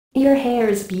Your hair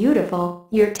is beautiful.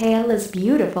 Your tail is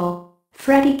beautiful.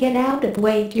 Freddy, get out of the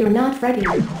way. You're not Freddy.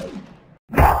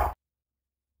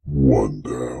 One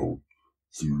down,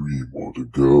 three more to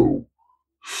go.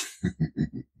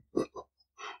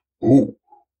 Oh,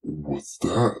 what's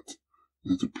that?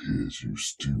 It appears you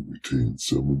still retain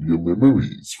some of your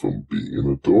memories from being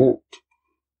an adult.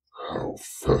 How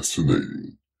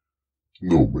fascinating.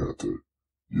 No matter,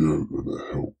 you're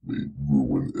gonna help me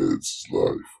ruin Ed's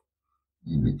life.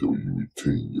 Even though you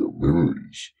retain your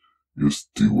memories, you're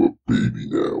still a baby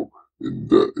now, and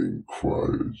that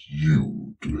requires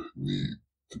you to need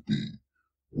to be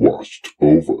watched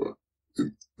over.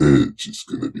 And Edge is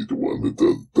gonna be the one that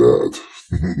does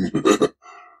that.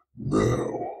 Now,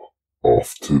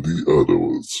 off to the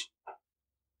others.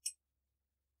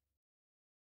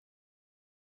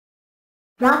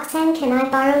 Roxanne, can I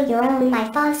borrow your own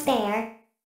my false bear?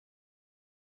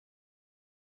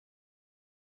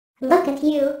 Look at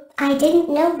you. I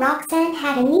didn't know Roxanne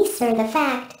had a niece, or the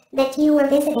fact that you were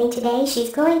visiting today.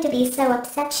 She's going to be so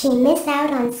upset she missed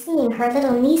out on seeing her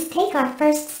little niece take our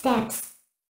first steps.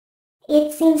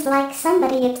 It seems like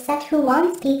somebody upset who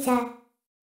wants pizza.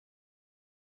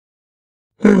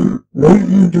 Hey, what are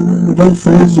you doing with that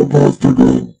phaser blaster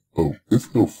gun? Oh,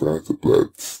 it's no phaser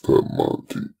blaster,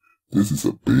 Monty. This is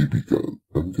a baby gun.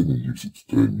 I'm gonna use it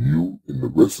to turn you and the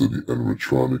rest of the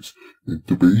animatronics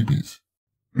into babies.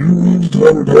 You mean to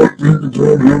tell me that thing can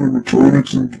turn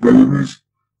animatronics into babies?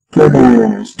 Come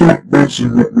on, stop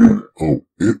messing with me. Oh,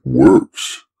 it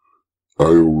works. I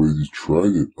already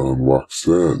tried it on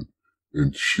Roxanne,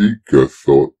 and she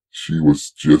thought she was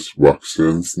just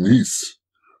Roxanne's niece.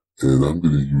 And I'm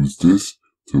gonna use this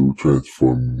to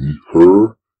transform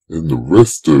her and the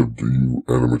rest of you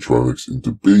animatronics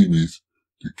into babies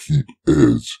to keep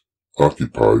Edge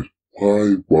occupied.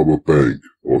 Why rob a bank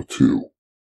or two?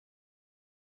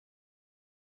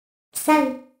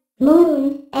 Sun,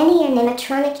 Moon, any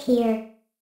animatronic here?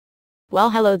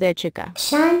 Well, hello there, Chica.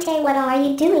 Shantae, what are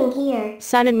you doing here?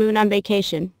 Sun and Moon on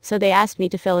vacation, so they asked me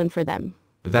to fill in for them.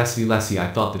 But that's me, Lassie.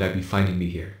 I thought that I'd be finding me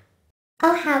here.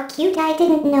 Oh, how cute. I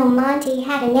didn't know Monty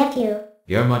had a nephew.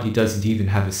 Yeah, Monty doesn't even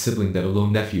have a sibling, that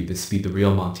alone nephew. This be the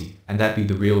real Monty, and that be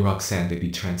the real Roxanne. They be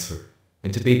transferred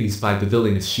into babies by the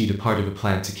villainous sheet, a part of a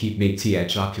plan to keep mate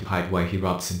Edge occupied while he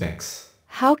robs some banks.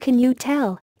 How can you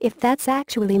tell if that's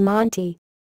actually Monty?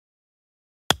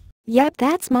 Yep,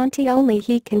 that's Monty, only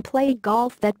he can play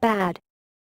golf that bad.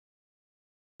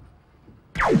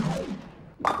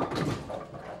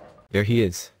 There he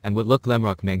is, and what look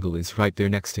glam-rock Mangle is right there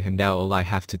next to him. Now all I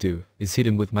have to do is hit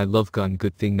him with my love gun.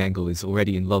 Good thing Mangle is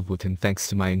already in love with him thanks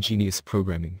to my ingenious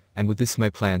programming, and with this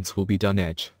my plans will be done.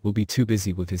 Edge will be too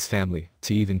busy with his family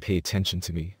to even pay attention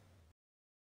to me.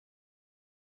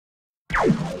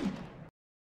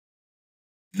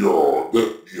 Yeah,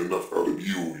 that'd be enough out of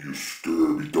you, you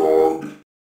scurvy dog.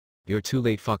 You're too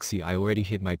late, Foxy. I already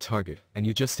hit my target, and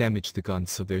you just damaged the gun,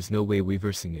 so there's no way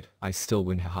reversing it. I still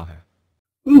win, hahaha.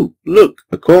 Ooh, look,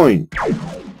 a coin.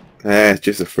 Ah, it's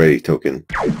just a Freddy token.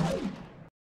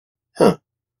 Huh.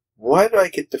 Why do I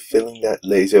get the feeling that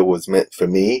laser was meant for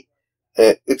me?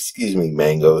 Excuse me,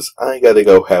 Mangoes. I gotta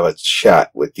go have a chat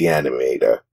with the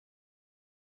animator.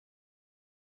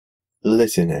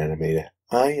 Listen, animator.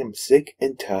 I am sick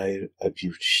and tired of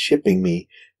you shipping me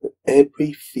with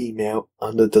every female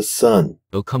under the sun.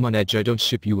 Oh, come on, Edge. I don't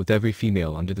ship you with every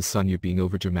female under the sun. You're being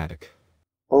overdramatic.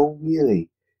 Oh, really?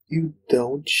 You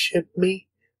don't ship me?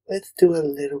 Let's do a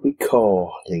little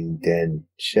recalling then,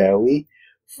 shall we?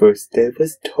 First there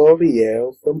was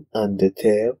Toriel from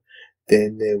Undertale,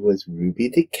 then there was Ruby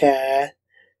the Cat,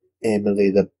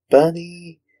 Emily the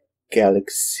Bunny,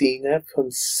 Galaxina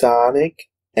from Sonic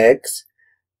X,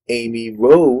 Amy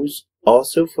Rose,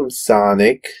 also from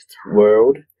Sonic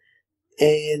World,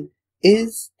 and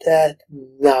is that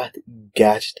not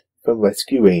Gashed from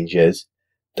Rescue Rangers,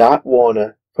 Dot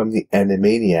Warner from the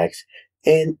Animaniacs,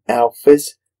 and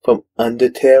Alphys from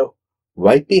Undertale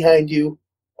right behind you,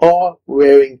 all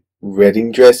wearing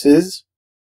wedding dresses?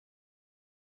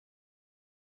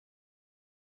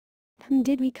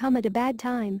 Did we come at a bad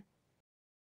time?